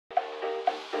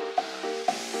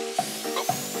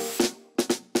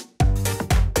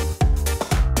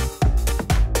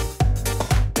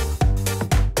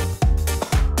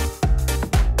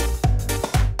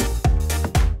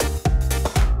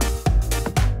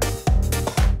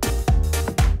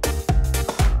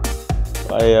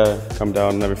I come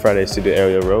down every Fridays to do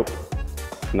aerial rope,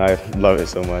 and I love it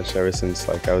so much. Ever since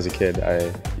I was a kid,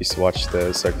 I used to watch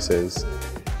the circuses,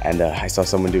 and I saw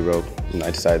someone do rope, and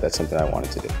I decided that's something I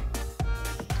wanted to do.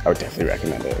 I would definitely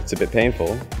recommend it. It's a bit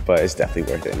painful, but it's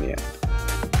definitely worth it in the end.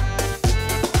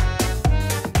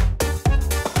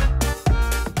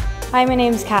 Hi, my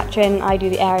name's Katrin. I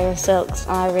do the aerial silks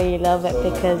and I really love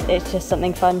it because it's just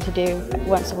something fun to do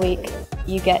once a week.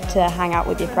 You get to hang out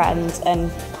with your friends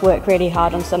and work really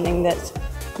hard on something that's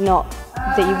not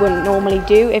that you wouldn't normally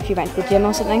do if you went to the gym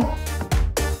or something.